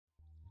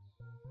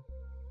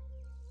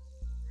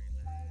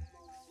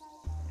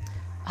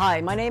Hi,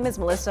 my name is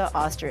Melissa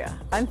Austria.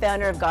 I'm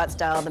founder of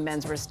Gotstyle, the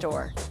menswear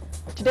store.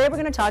 Today we're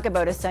going to talk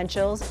about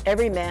essentials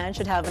every man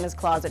should have in his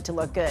closet to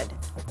look good.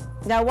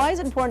 Now, why is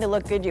it important to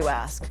look good, you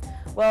ask?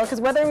 Well,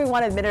 because whether we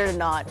want to admit it or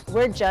not,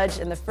 we're judged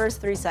in the first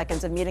 3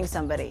 seconds of meeting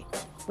somebody.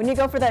 When you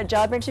go for that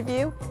job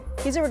interview,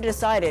 he's already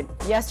decided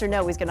yes or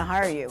no he's going to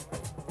hire you.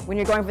 When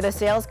you're going for the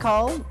sales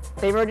call,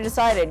 they've already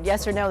decided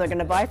yes or no they're going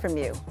to buy from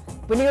you.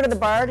 When you go to the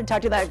bar to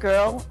talk to that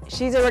girl,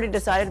 she's already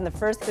decided in the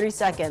first 3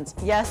 seconds,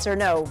 yes or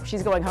no,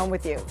 she's going home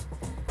with you.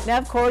 Now,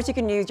 of course, you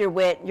can use your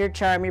wit, your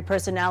charm, your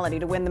personality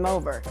to win them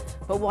over,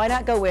 but why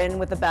not go in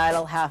with the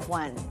battle half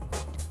won?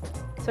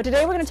 So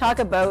today we're going to talk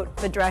about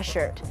the dress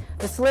shirt,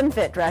 the slim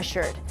fit dress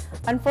shirt.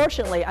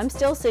 Unfortunately, I'm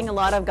still seeing a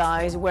lot of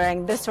guys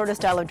wearing this sort of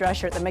style of dress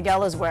shirt that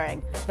Miguel is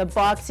wearing, the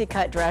boxy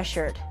cut dress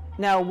shirt.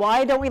 Now,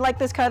 why don't we like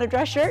this kind of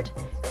dress shirt?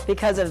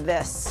 Because of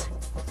this.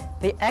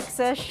 The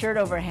excess shirt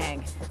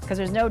overhang, because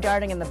there's no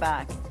darting in the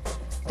back.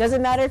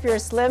 Doesn't matter if you're a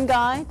slim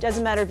guy,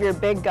 doesn't matter if you're a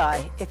big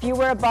guy. If you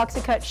wear a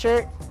boxy cut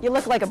shirt, you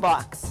look like a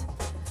box.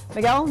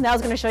 Miguel now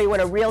is going to show you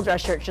what a real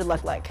dress shirt should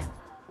look like.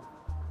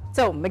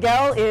 So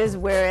Miguel is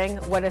wearing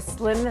what a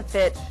slim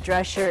fit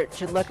dress shirt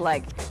should look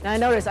like. Now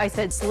notice I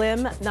said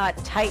slim, not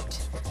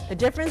tight. The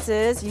difference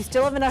is you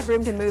still have enough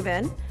room to move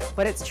in,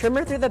 but it's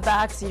trimmer through the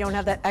back so you don't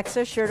have that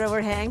excess shirt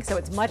overhang, so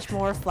it's much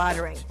more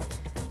flattering.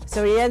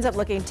 So he ends up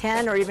looking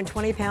 10 or even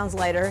 20 pounds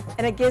lighter,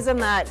 and it gives him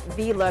that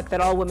V look that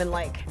all women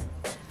like.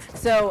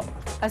 So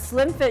a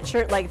slim fit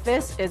shirt like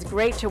this is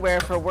great to wear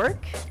for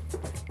work.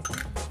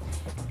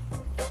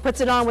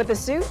 Puts it on with a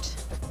suit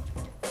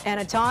and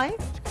a tie,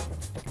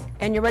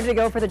 and you're ready to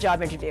go for the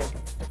job interview.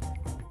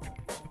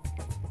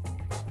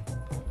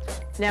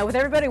 Now, with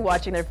everybody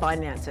watching their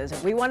finances,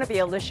 we want to be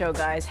able to show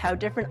guys how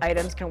different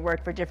items can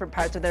work for different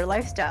parts of their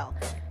lifestyle.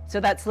 So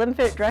that slim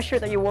fit dress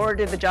shirt that you wore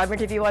to the job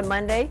interview on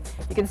Monday,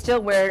 you can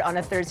still wear it on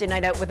a Thursday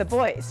night out with the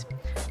boys.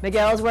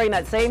 Miguel's wearing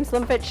that same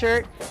slim fit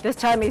shirt. This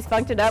time he's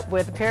funked it up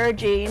with a pair of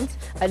jeans,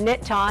 a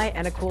knit tie,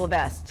 and a cool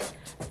vest.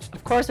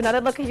 Of course,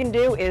 another look you can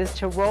do is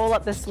to roll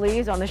up the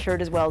sleeves on the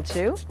shirt as well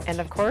too. And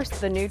of course,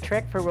 the new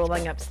trick for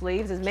rolling up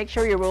sleeves is make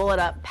sure you roll it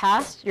up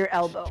past your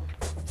elbow.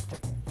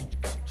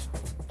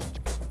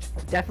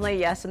 Definitely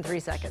yes in 3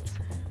 seconds.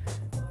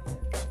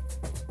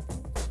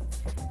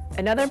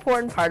 Another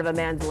important part of a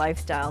man's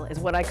lifestyle is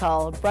what I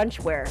call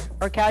brunch wear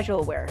or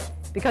casual wear.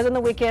 Because on the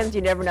weekends,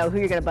 you never know who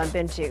you're going to bump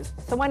into.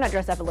 So why not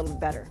dress up a little bit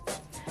better?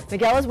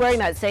 Miguel is wearing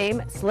that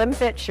same slim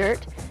fit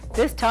shirt,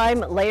 this time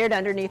layered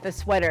underneath a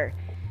sweater.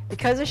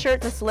 Because the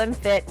shirt's a slim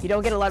fit, you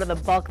don't get a lot of the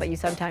bulk that you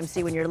sometimes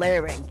see when you're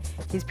layering.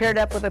 He's paired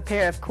up with a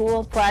pair of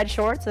cool plaid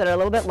shorts that are a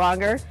little bit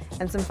longer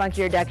and some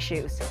funkier deck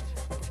shoes.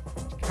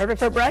 Perfect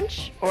for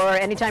brunch or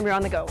anytime you're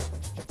on the go.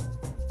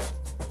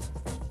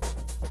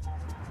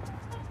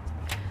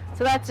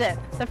 So that's it.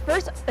 The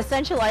first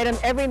essential item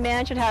every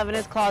man should have in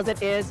his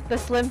closet is the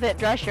slim fit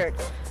dress shirt.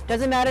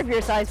 Doesn't matter if you're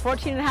a size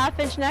 14.5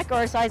 inch neck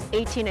or a size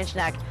 18 inch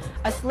neck.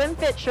 A slim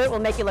fit shirt will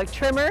make you look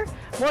trimmer,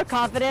 more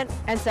confident,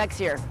 and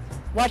sexier.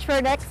 Watch for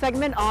our next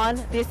segment on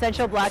the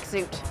essential black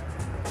suit.